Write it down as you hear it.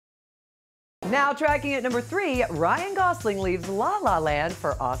Now tracking at number 3, Ryan Gosling leaves La La Land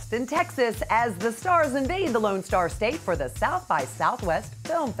for Austin, Texas, as the stars invade the Lone Star State for the South by Southwest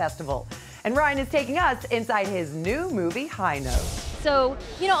Film Festival. And Ryan is taking us inside his new movie, High Note. So,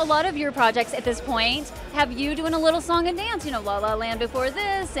 a lot of your projects at this point have you doing a little song and dance, La La Land before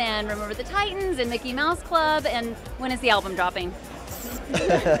this, and Remember the Titans, and Mickey Mouse Club, and when is the album dropping?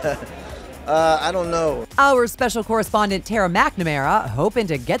 I don't know. Our special correspondent Tara McNamara hoping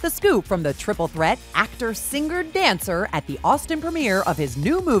to get the scoop from the triple threat actor, singer, dancer at the Austin premiere of his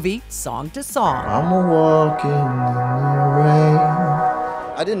new movie, Song to Song. I'm a walking in the rain.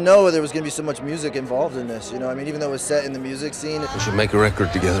 I didn't know there was going to be so much music involved in this, even though it was set in the music scene. We should make a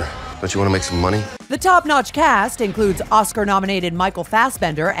record together. Don't you want to make some money? The top-notch cast includes Oscar-nominated Michael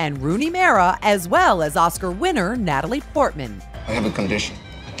Fassbender and Rooney Mara, as well as Oscar winner Natalie Portman. I have a condition.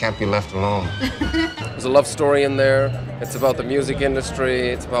 I can't be left alone. There's a love story in there. It's about the music industry.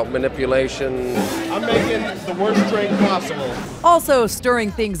 It's about manipulation. I'm making the worst drink possible. Also stirring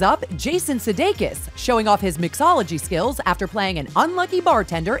things up, Jason Sudeikis, showing off his mixology skills after playing an unlucky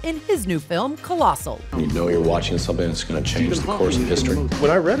bartender in his new film, Colossal. You know you're watching something that's going to change the course of history. When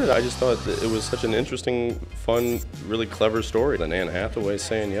I read it, I just thought that it was such an interesting, fun, really clever story. And Anne Hathaway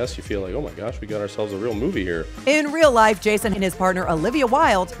saying yes, you feel like, oh my gosh, we got ourselves a real movie here. In real life, Jason and his partner Olivia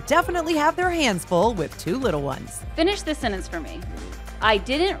Wilde definitely have their hands full with 2 little ones. Finish this sentence for me. I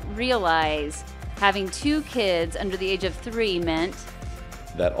didn't realize having 2 kids under the age of 3 meant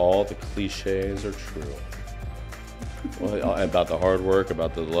that all the cliches are true. Well, about the hard work,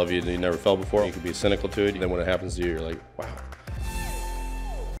 about the love you never felt before. You could be cynical to it, then when it happens to you, you're like, wow.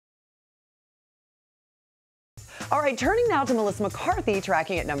 All right, turning now to Melissa McCarthy,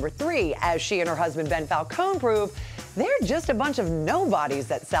 tracking at number 3, as she and her husband Ben Falcone prove they're just a bunch of nobodies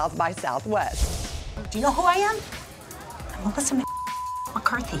at South by Southwest. Do you know who I am? I'm Melissa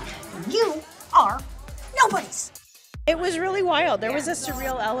McCarthy, and you are nobodies. It was really wild. There was a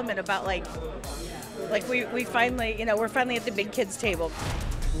surreal element about like we finally, we're finally at the big kids table.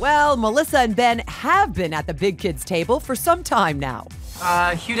 Well, Melissa and Ben have been at the big kids table for some time now.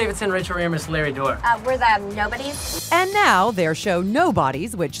 Hugh Davidson, Rachel Ramirez, Larry Dorr. We're the nobodies. And now their show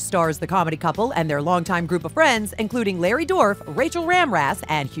Nobodies, which stars the comedy couple and their longtime group of friends, including Larry Dorff, Rachel Ramras,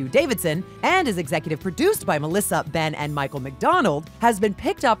 and Hugh Davidson, and is executive produced by Melissa, Ben, and Michael McDonald, has been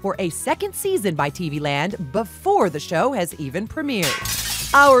picked up for a 2nd season by TV Land before the show has even premiered.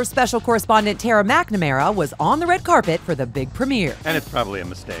 Our special correspondent Tara McNamara was on the red carpet for the big premiere. And it's probably a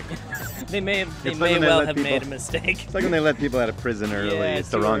mistake. They may well have made a mistake. It's like when they let people out of prison early. Yeah, it's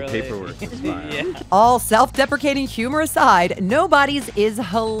the wrong early. paperwork. It's fine. Yeah. All self-deprecating humor aside, Nobodies is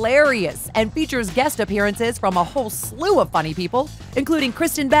hilarious and features guest appearances from a whole slew of funny people, including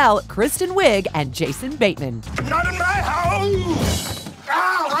Kristen Bell, Kristen Wiig, and Jason Bateman. Not in my house!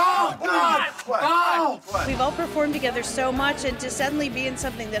 We've all performed together so much, and to suddenly be in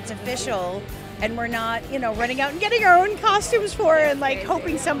something that's official, and we're not, running out and getting our own costumes for it and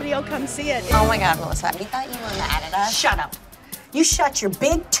hoping somebody will come see it. Oh my God, Melissa, we thought you were mad at us. Shut up. You shut your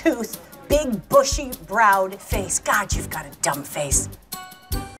big tooth, big bushy browed face. God, you've got a dumb face.